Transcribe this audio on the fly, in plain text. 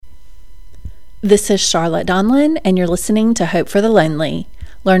This is Charlotte Donlin, and you're listening to Hope for the Lonely.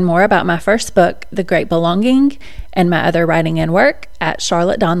 Learn more about my first book, The Great Belonging, and my other writing and work at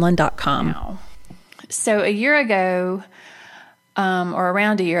charlottedonlin.com. So a year ago, or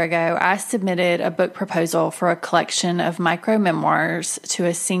around a year ago, I submitted a book proposal for a collection of micro-memoirs to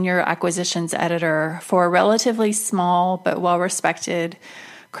a senior acquisitions editor for a relatively small but well-respected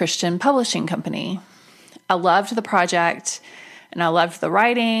Christian publishing company. I loved the project, and I loved the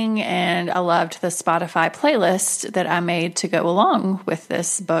writing, and I loved the Spotify playlist that I made to go along with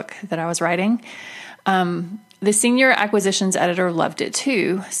this book that I was writing. The senior acquisitions editor loved it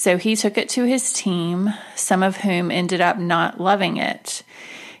too, so he took it to his team, some of whom ended up not loving it.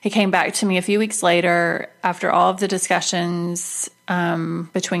 He came back to me a few weeks later after all of the discussions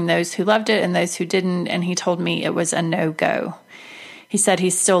between those who loved it and those who didn't, and he told me it was a no-go. He said he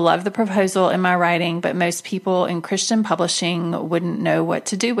still loved the proposal in my writing, but most people in Christian publishing wouldn't know what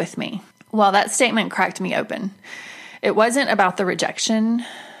to do with me. Well, that statement cracked me open. It wasn't about the rejection.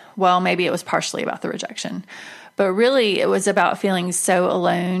 Well, maybe it was partially about the rejection. But really, it was about feeling so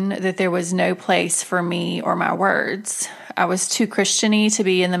alone that there was no place for me or my words. I was too Christian-y to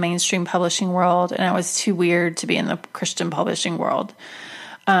be in the mainstream publishing world, and I was too weird to be in the Christian publishing world.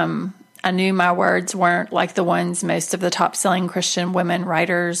 I knew my words weren't like the ones most of the top-selling Christian women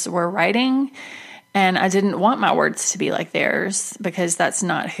writers were writing, and I didn't want my words to be like theirs because that's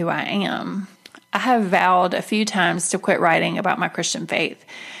not who I am. I have vowed a few times to quit writing about my Christian faith,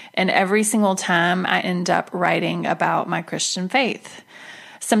 and every single time I end up writing about my Christian faith.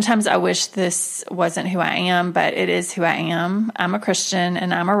 Sometimes I wish this wasn't who I am, but it is who I am. I'm a Christian,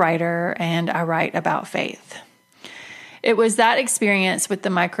 and I'm a writer, and I write about faith. It was that experience with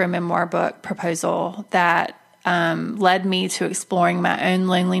the micro-memoir book proposal that led me to exploring my own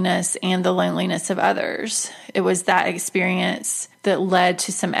loneliness and the loneliness of others. It was that experience that led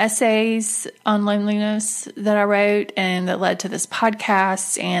to some essays on loneliness that I wrote, and that led to this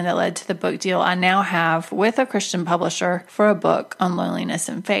podcast, and that led to the book deal I now have with a Christian publisher for a book on loneliness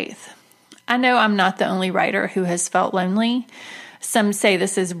and faith. I know I'm not the only writer who has felt lonely. Some say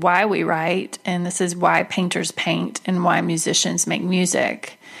this is why we write, and this is why painters paint, and why musicians make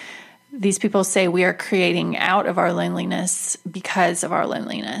music. These people say we are creating out of our loneliness because of our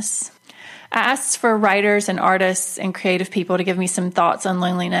loneliness. I asked for writers and artists and creative people to give me some thoughts on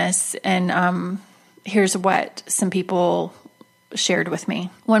loneliness, and here's what some people shared with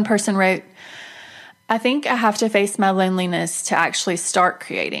me. One person wrote, "I think I have to face my loneliness to actually start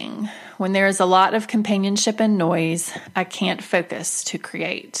creating. When there is a lot of companionship and noise, I can't focus to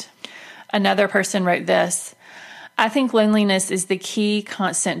create." Another person wrote this, "I think loneliness is the key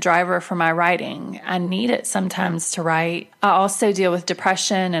constant driver for my writing. I need it sometimes to write. I also deal with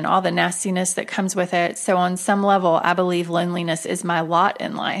depression and all the nastiness that comes with it. So on some level, I believe loneliness is my lot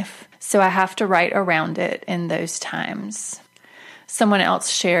in life. So I have to write around it in those times." Someone else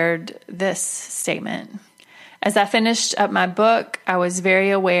shared this statement. "As I finished up my book, I was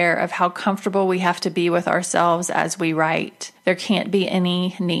very aware of how comfortable we have to be with ourselves as we write. There can't be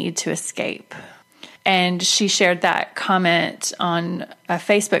any need to escape." And she shared that comment on a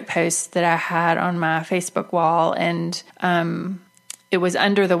Facebook post that I had on my Facebook wall. And it was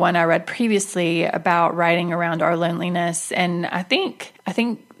under the one I read previously about writing around our loneliness. And I think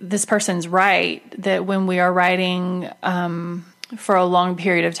this person's right, that when we are writing for a long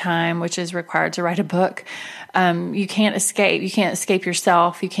period of time, which is required to write a book, you can't escape. You can't escape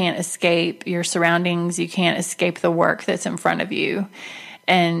yourself. You can't escape your surroundings. You can't escape the work that's in front of you.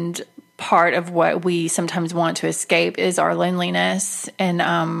 And part of what we sometimes want to escape is our loneliness,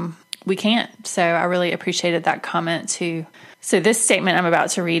 and we can't. So I really appreciated that comment too. So this statement I'm about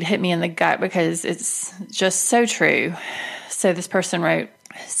to read hit me in the gut because it's just so true. So this person wrote,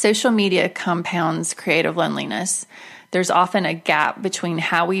 "Social media compounds creative loneliness. There's often a gap between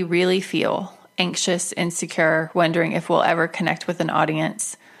how we really feel, anxious, insecure, wondering if we'll ever connect with an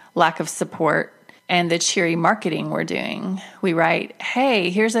audience, lack of support, and the cheery marketing we're doing. We write, 'Hey,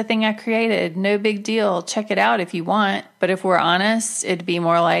 here's a thing I created. No big deal. Check it out if you want.' But if we're honest, it'd be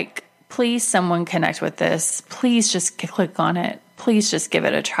more like, 'Please, someone connect with this. Please just click on it. Please just give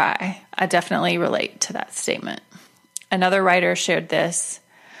it a try.'" I definitely relate to that statement. Another writer shared this.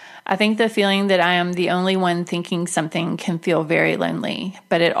 "I think the feeling that I am the only one thinking something can feel very lonely,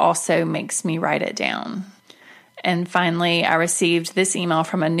 but it also makes me write it down." And finally, I received this email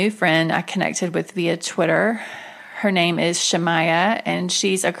from a new friend I connected with via Twitter. Her name is Shemaya, and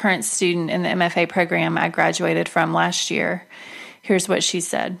she's a current student in the MFA program I graduated from last year. Here's what she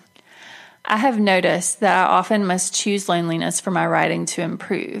said. "I have noticed that I often must choose loneliness for my writing to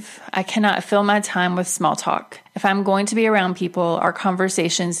improve. I cannot fill my time with small talk. If I'm going to be around people, our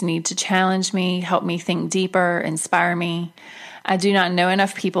conversations need to challenge me, help me think deeper, inspire me. I do not know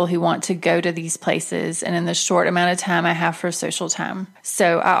enough people who want to go to these places, and in the short amount of time I have for social time,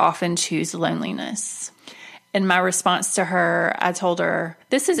 so I often choose loneliness. In my response to her, I told her,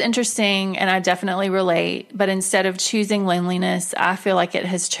 this is interesting and I definitely relate, but instead of choosing loneliness, I feel like it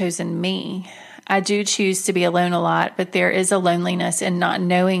has chosen me. I do choose to be alone a lot, but there is a loneliness in not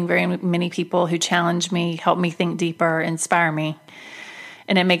knowing very many people who challenge me, help me think deeper, inspire me.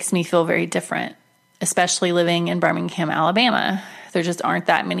 And it makes me feel very different, especially living in Birmingham, Alabama. There just aren't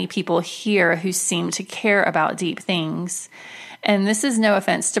that many people here who seem to care about deep things. And this is no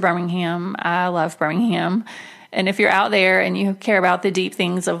offense to Birmingham. I love Birmingham. And if you're out there and you care about the deep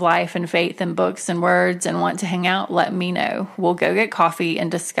things of life and faith and books and words and want to hang out, let me know. We'll go get coffee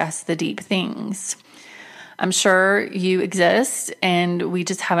and discuss the deep things. I'm sure you exist, and we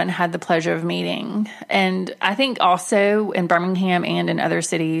just haven't had the pleasure of meeting. And I think also in Birmingham and in other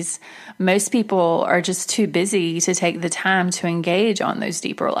cities, most people are just too busy to take the time to engage on those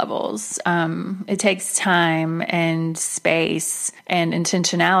deeper levels. It takes time and space and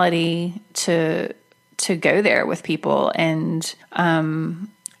intentionality to go there with people. And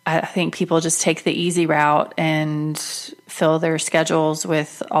I think people just take the easy route and fill their schedules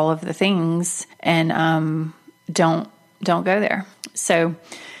with all of the things and don't go there. So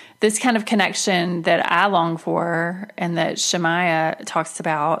this kind of connection that I long for and that Shemaiah talks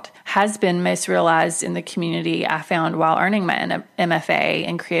about has been most realized in the community I found while earning my MFA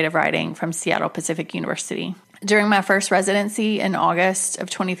in creative writing from Seattle Pacific University. During my first residency in August of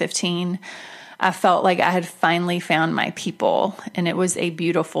 2015, I felt like I had finally found my people, and it was a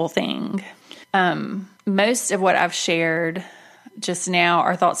beautiful thing. Most of what I've shared just now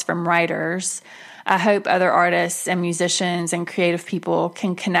are thoughts from writers. I hope other artists and musicians and creative people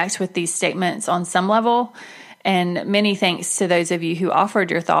can connect with these statements on some level. And many thanks to those of you who offered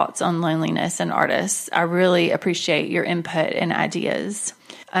your thoughts on loneliness and artists. I really appreciate your input and ideas.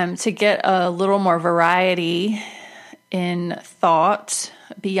 To get a little more variety in thought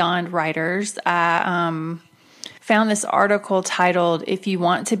beyond writers, I found this article titled, "If You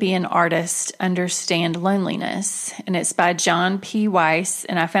Want to Be an Artist, Understand Loneliness," and it's by John P. Weiss,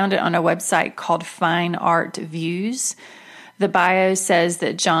 and I found it on a website called Fine Art Views. The bio says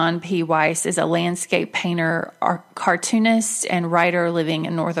that John P. Weiss is a landscape painter, cartoonist, and writer living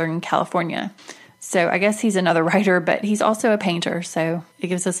in Northern California. So I guess he's another writer, but he's also a painter, so it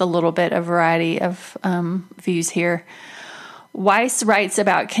gives us a little bit of variety of views here. Weiss writes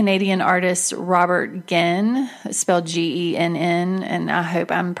about Canadian artist Robert Genn, spelled Genn, and I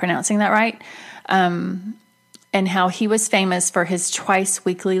hope I'm pronouncing that right, and how he was famous for his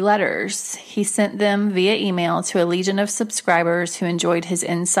twice-weekly letters. He sent them via email to a legion of subscribers who enjoyed his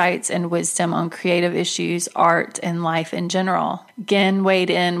insights and wisdom on creative issues, art, and life in general. Genn weighed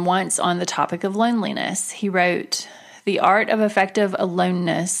in once on the topic of loneliness. He wrote, "The art of effective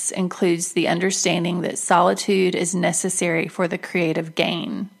aloneness includes the understanding that solitude is necessary for the creative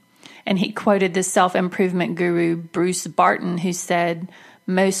gain." And he quoted the self-improvement guru Bruce Barton, who said,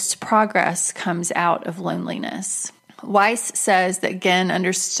 "Most progress comes out of loneliness." Weiss says that Genn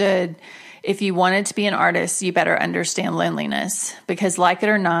understood if you wanted to be an artist, you better understand loneliness, because like it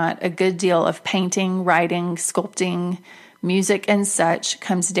or not, a good deal of painting, writing, sculpting, music and such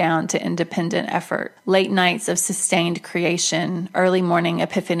comes down to independent effort. Late nights of sustained creation, early morning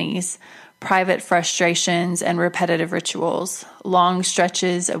epiphanies, private frustrations and repetitive rituals, long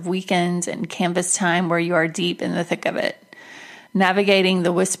stretches of weekends and canvas time where you are deep in the thick of it. Navigating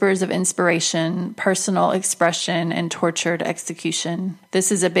the whispers of inspiration, personal expression, and tortured execution. This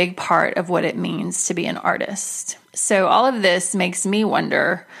is a big part of what it means to be an artist. So all of this makes me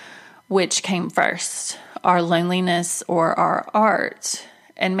wonder, which came first, our loneliness or our art?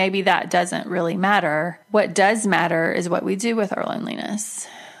 And maybe that doesn't really matter. What does matter is what we do with our loneliness.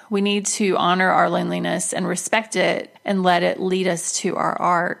 We need to honor our loneliness and respect it and let it lead us to our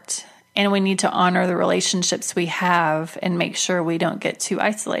art. And we need to honor the relationships we have and make sure we don't get too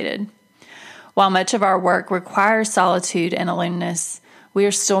isolated. While much of our work requires solitude and aloneness, we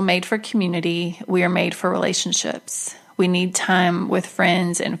are still made for community. We are made for relationships. We need time with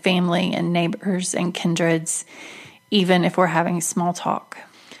friends and family and neighbors and kindreds, even if we're having small talk.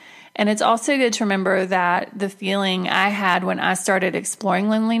 And it's also good to remember that the feeling I had when I started exploring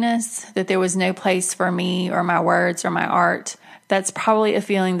loneliness, that there was no place for me or my words or my art, that's probably a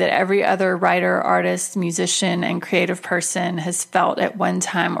feeling that every other writer, artist, musician, and creative person has felt at one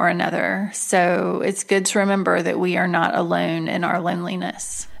time or another. So it's good to remember that we are not alone in our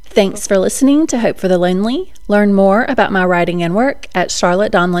loneliness. Thanks for listening to Hope for the Lonely. Learn more about my writing and work at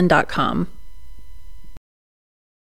charlottedonlan.com.